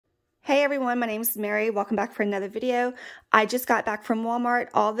Hey everyone, my name is Mary. Welcome back for another video. I just got back from Walmart.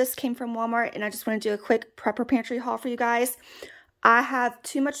 All this came from Walmart and I just want to do a quick prepper pantry haul for you guys. I have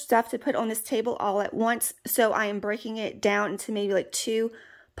too much stuff to put on this table all at once, so I am breaking it down into maybe like 2,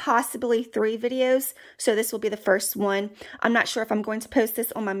 possibly 3 videos. So this will be the first one. I'm not sure if I'm going to post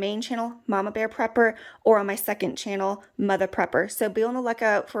this on my main channel, Mama Bear Prepper, or on my second channel, Mother Prepper. So be on the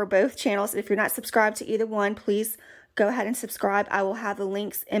lookout for both channels. If you're not subscribed to either one, please go ahead and subscribe. I will have the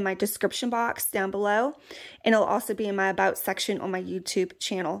links in my description box down below, and it'll also be in my about section on my YouTube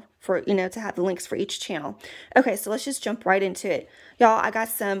channel for, to have the links for each channel. Okay, so let's just jump right into it. Y'all, I got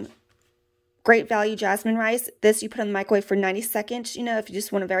some great value jasmine rice. This you put in the microwave for 90 seconds. If you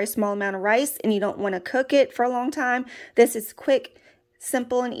just want a very small amount of rice and you don't want to cook it for a long time, this is quick,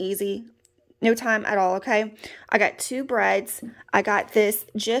 simple, and easy. No time at all, okay? I got 2 breads. I got this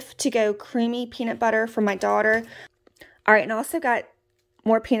Jif to go creamy peanut butter for my daughter. All right, and I also got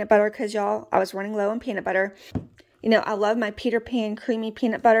more peanut butter because, y'all, I was running low on peanut butter. I love my Peter Pan creamy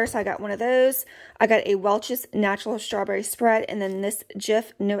peanut butter, so I got one of those. I got a Welch's natural strawberry spread, and then this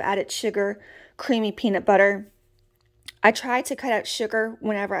Jif no added sugar creamy peanut butter. I try to cut out sugar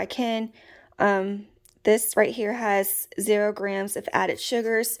whenever I can. This right here has 0 grams of added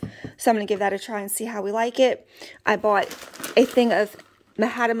sugars, so I'm going to give that a try and see how we like it. I bought a thing of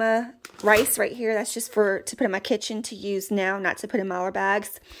Mahatma rice right here. That's just to put in my kitchen to use now, not to put in Mylar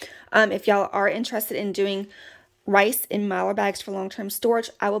bags. If y'all are interested in doing rice in Mylar bags for long-term storage,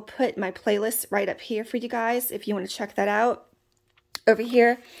 I will put my playlist right up here for you guys if you want to check that out. Over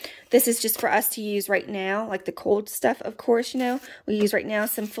here, this is just for us to use right now, like the cold stuff, of course, we use right now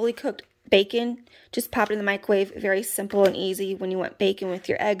some fully cooked bacon. Just pop it in the microwave. Very simple and easy when you want bacon with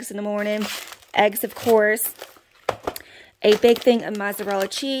your eggs in the morning. Eggs, of course. A big thing of mozzarella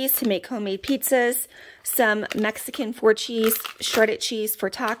cheese to make homemade pizzas, some Mexican 4 cheese, shredded cheese for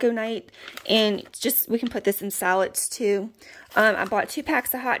taco night, and just we can put this in salads too. I bought 2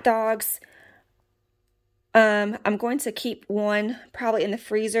 packs of hot dogs. I'm going to keep one probably in the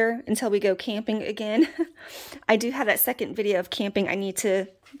freezer until we go camping again. I do have that second video of camping I need to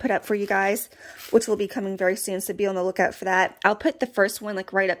put up for you guys, which will be coming very soon, so be on the lookout for that. I'll put the first one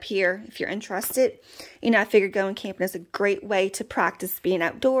like right up here if you're interested. I figured going camping is a great way to practice being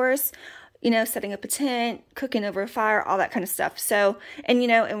outdoors, setting up a tent, cooking over a fire, all that kind of stuff. So, and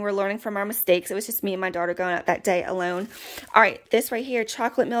we're learning from our mistakes. It was just me and my daughter going out that day alone. All right, this right here,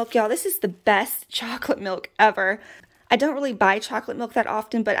 chocolate milk. Y'all, this is the best chocolate milk ever. I don't really buy chocolate milk that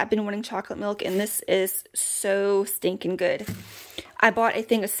often, but I've been wanting chocolate milk, and this is so stinking good. I bought a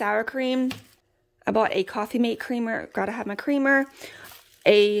thing of sour cream. I bought a Coffee Mate creamer. Gotta have my creamer.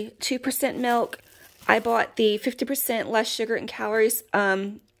 A 2% milk. I bought the 50% less sugar and calories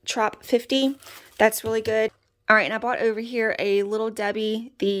Trop 50. That's really good. All right, and I bought over here a Little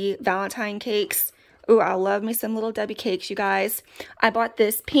Debbie, the Valentine cakes. Ooh, I love me some Little Debbie cakes, you guys. I bought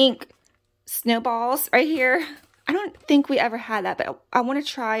this pink snowballs right here. I don't think we ever had that, but I want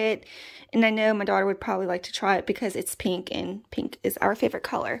to try it. And I know my daughter would probably like to try it because it's pink, and pink is our favorite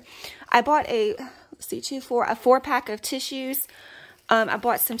color. I bought a, let's see, a 4-pack of tissues. I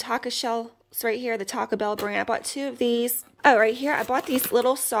bought some taco shells right here, the Taco Bell brand. I bought 2 of these. Oh, right here, I bought these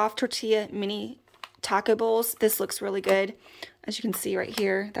little soft tortilla mini taco bowls. This looks really good. As you can see right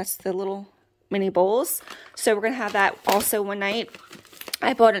here, that's the little mini bowls. So we're going to have that also one night.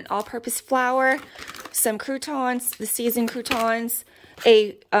 I bought an all-purpose flour, some croutons, the seasoned croutons,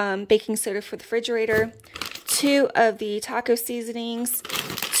 a baking soda for the refrigerator, 2 of the taco seasonings,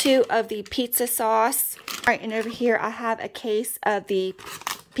 2 of the pizza sauce. All right, and over here I have a case of the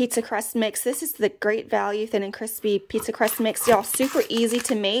pizza crust mix. This is the Great Value Thin and Crispy Pizza Crust Mix. Y'all, super easy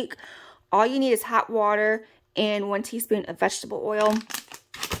to make. All you need is hot water and 1 teaspoon of vegetable oil.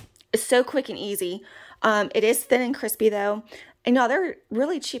 It's so quick and easy. It is thin and crispy though. And y'all, they're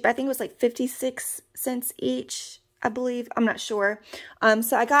really cheap. I think it was like 56 cents each, I believe. I'm not sure.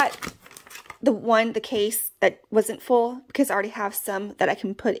 So I got the case that wasn't full because I already have some that I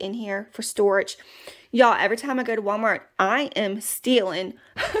can put in here for storage. Y'all, every time I go to Walmart, I am stealing.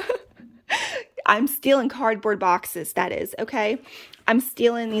 I'm stealing cardboard boxes, that is, okay? I'm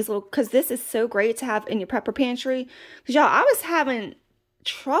stealing these little, because this is so great to have in your prepper pantry. Because y'all, I was having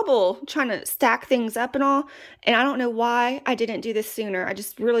trouble trying to stack things up and all, and I don't know why I didn't do this sooner. I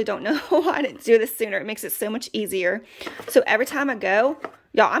just really don't know why I didn't do this sooner. It makes it so much easier. So every time I go,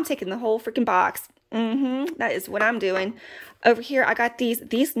 y'all, I'm taking the whole freaking box. That is what I'm doing. Over here, I got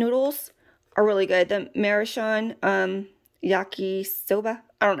these noodles are really good. The Marishon yakisoba.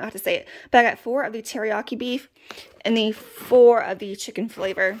 I don't know how to say it. But I got 4 of the teriyaki beef and the 4 of the chicken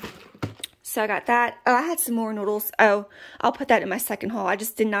flavor. So I got that. Oh, I had some more noodles. Oh, I'll put that in my second haul. I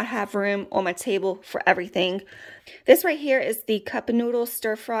just did not have room on my table for everything. This right here is the cup of noodles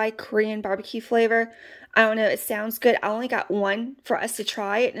stir fry Korean barbecue flavor. I don't know, it sounds good. I only got one for us to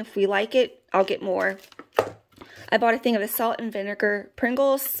try it, and if we like it, I'll get more. I bought a thing of the salt and vinegar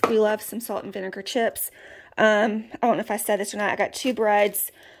Pringles. We love some salt and vinegar chips. I don't know if I said this or not. I got 2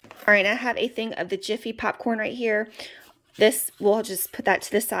 breads. All right, I have a thing of the Jiffy popcorn right here. This, we'll just put that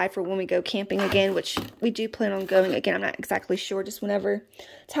to the side for when we go camping again, which we do plan on going again. I'm not exactly sure, just whenever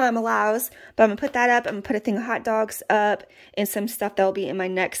time allows. But I'm going to put that up. I'm going to put a thing of hot dogs up and some stuff that will be in my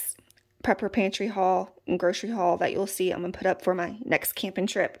next prepper pantry haul and grocery haul that you'll see. I'm going to put up for my next camping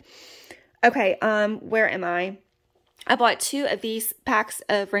trip. Okay, where am I? I bought 2 of these packs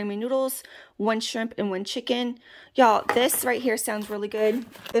of ramen noodles, 1 shrimp and 1 chicken. Y'all, this right here sounds really good.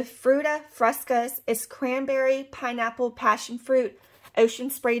 The Fruta Frescas is cranberry, pineapple, passion fruit, ocean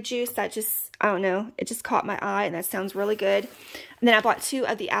spray juice. That just, I don't know, it just caught my eye and that sounds really good. And then I bought 2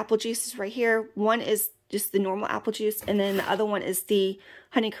 of the apple juices right here. One is just the normal apple juice, and then the other one is the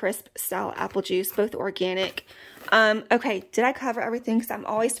Honeycrisp style apple juice, both organic. Okay, did I cover everything? Because I'm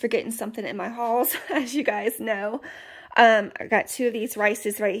always forgetting something in my hauls, as you guys know. I got 2 of these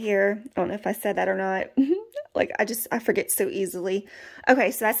rices right here. I don't know if I said that or not. Like, I forget so easily.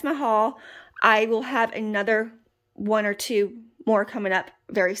 Okay, so that's my haul. I will have another 1 or 2 more coming up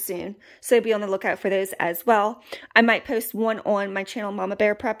very soon, so be on the lookout for those as well. I might post one on my channel, Mama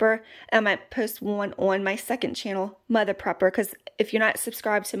Bear Prepper, and I might post one on my second channel, Mother Prepper, because if you're not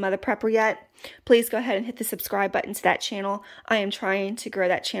subscribed to Mother Prepper yet, please go ahead and hit the subscribe button to that channel. I am trying to grow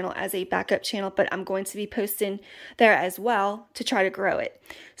that channel as a backup channel, but I'm going to be posting there as well to try to grow it.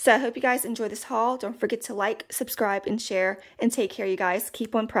 So I hope you guys enjoy this haul. Don't forget to like, subscribe, and share, and take care, you guys.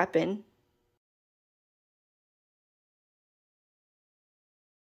 Keep on prepping.